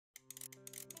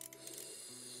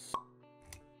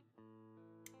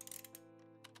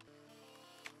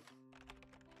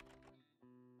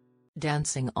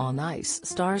Dancing on Ice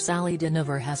star Sally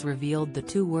Dynevor has revealed the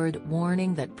two-word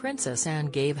warning that Princess Anne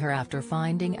gave her after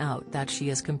finding out that she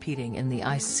is competing in the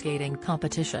ice skating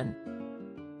competition.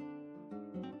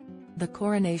 The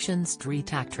Coronation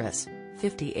Street actress,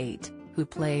 58, who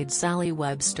played Sally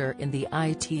Webster in the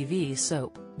ITV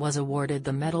soap, was awarded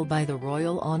the medal by the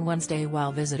Royal on Wednesday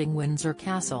while visiting Windsor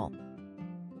Castle.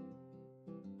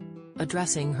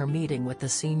 Addressing her meeting with the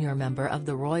senior member of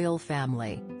the royal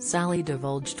family, Sally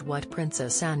divulged what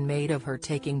Princess Anne made of her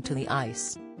taking to the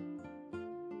ice.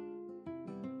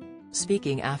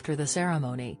 Speaking after the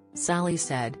ceremony, Sally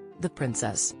said, "The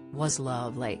princess was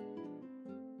lovely.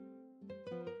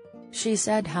 She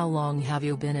said, 'How long have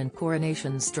you been in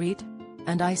Coronation Street?'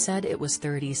 And I said it was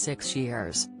 36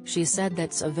 years, she said,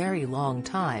 'That's a very long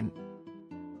time.'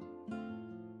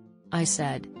 I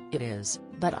said, 'It is,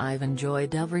 but I've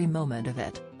enjoyed every moment of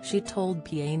it,' she told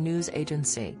PA News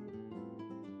Agency.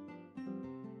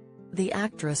 The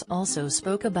actress also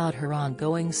spoke about her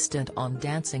ongoing stint on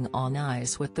Dancing on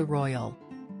Ice with the royal.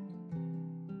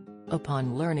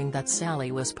 Upon learning that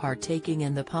Sally was partaking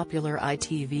in the popular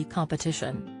ITV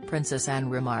competition, Princess Anne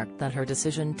remarked that her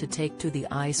decision to take to the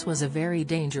ice was a very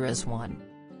dangerous one.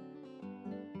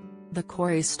 The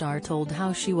Corrie star told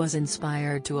how she was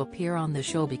inspired to appear on the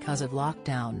show because of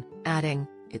lockdown, adding,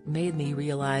 "It made me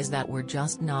realize that we're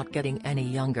just not getting any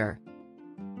younger."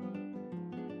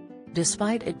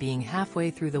 Despite it being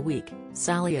halfway through the week,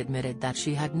 Sally admitted that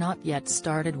she had not yet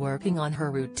started working on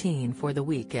her routine for the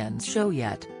weekend's show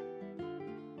yet.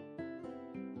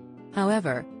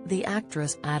 However, the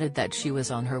actress added that she was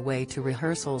on her way to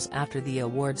rehearsals after the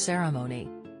award ceremony.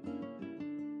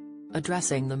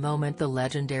 Addressing the moment the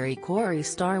legendary Corrie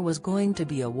star was going to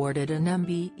be awarded an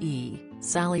MBE,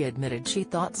 Sally admitted she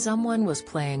thought someone was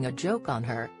playing a joke on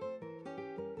her.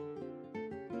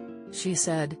 She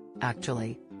said,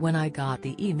 "Actually, when I got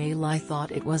the email I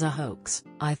thought it was a hoax,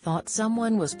 I thought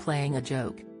someone was playing a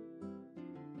joke.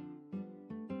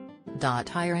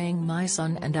 I rang my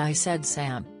son and I said,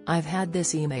 'Sam, I've had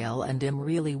this email and I'm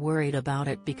really worried about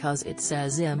it because it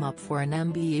says I'm up for an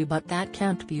MBE but that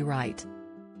can't be right.'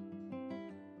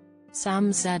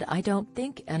 Sam said, 'I don't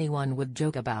think anyone would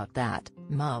joke about that,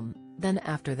 Mum.' Then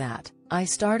after that, I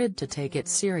started to take it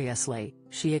seriously,"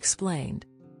 she explained.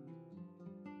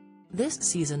 This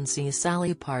season sees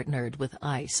Sally partnered with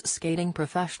ice skating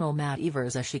professional Matt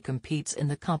Evers as she competes in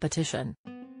the competition.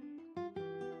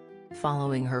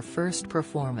 Following her first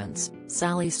performance,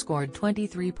 Sally scored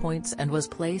 23 points and was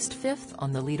placed 5th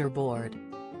on the leaderboard.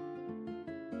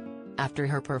 After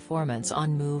her performance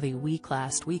on Movie Week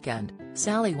last weekend,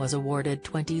 Sally was awarded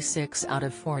 26 out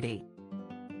of 40.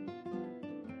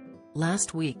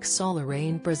 Last week saw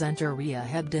Lorraine presenter Rhea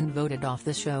Hebden voted off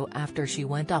the show after she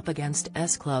went up against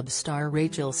S-Club star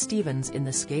Rachel Stevens in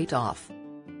the skate-off.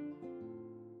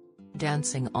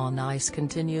 Dancing on Ice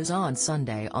continues on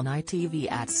Sunday on ITV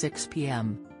at 6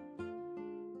 p.m.